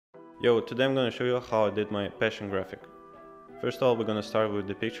Yo, today I'm gonna show you how I did my passion graphic. First of all, we're gonna start with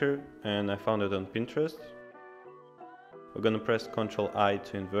the picture, and I found it on Pinterest. We're gonna press Ctrl I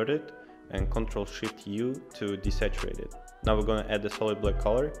to invert it and Ctrl Shift U to desaturate it. Now we're gonna add the solid black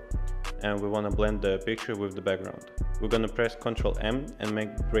color, and we wanna blend the picture with the background. We're gonna press Ctrl M and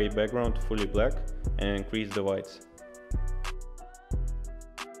make the gray background fully black and increase the whites.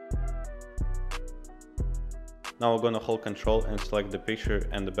 Now we're gonna hold Ctrl and select the picture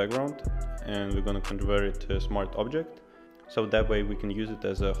and the background, and we're gonna convert it to a smart object, so that way we can use it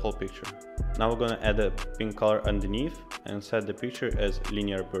as a whole picture. Now we're gonna add a pink color underneath and set the picture as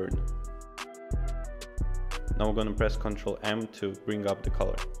linear burn. Now we're gonna press Ctrl M to bring up the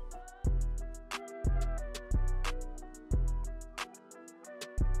color.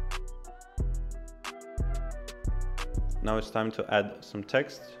 Now it's time to add some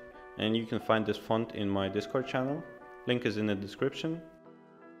text, and you can find this font in my Discord channel. Link is in the description.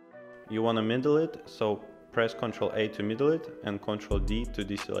 You want to middle it, so press Ctrl A to middle it and Ctrl D to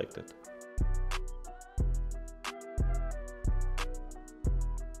deselect it.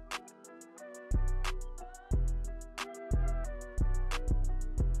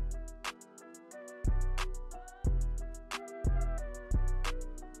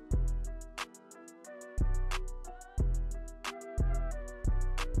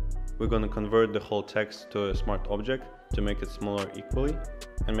 We're going to convert the whole text to a smart object to make it smaller equally,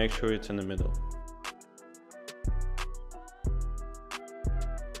 and make sure it's in the middle.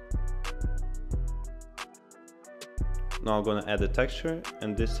 Now I'm going to add a texture,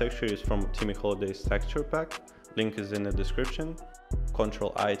 and this texture is from Timmy Holliday's texture pack. Link is in the description.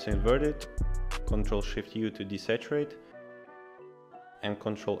 Ctrl I to invert it, Ctrl Shift U to desaturate, and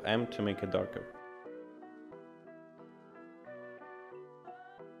Ctrl M to make it darker.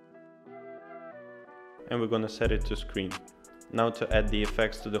 And we're gonna set it to screen. Now to add the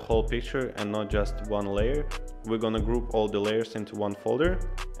effects to the whole picture and not just one layer, we're gonna group all the layers into one folder,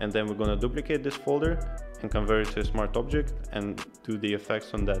 and then we're gonna duplicate this folder and convert it to a smart object and do the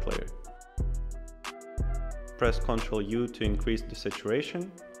effects on that layer. Press Ctrl U to increase the saturation,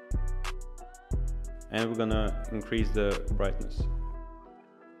 and we're gonna increase the brightness.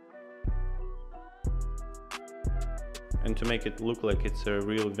 And to make it look like it's a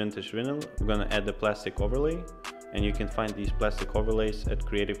real vintage vinyl, we're gonna add a plastic overlay, and you can find these plastic overlays at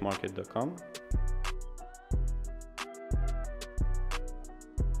creativemarket.com.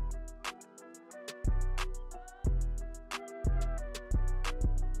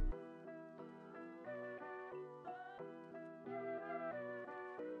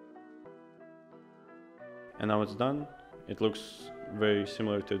 And now it's done. It looks very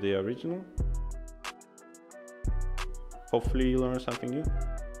similar to the original. Hopefully you learned something new.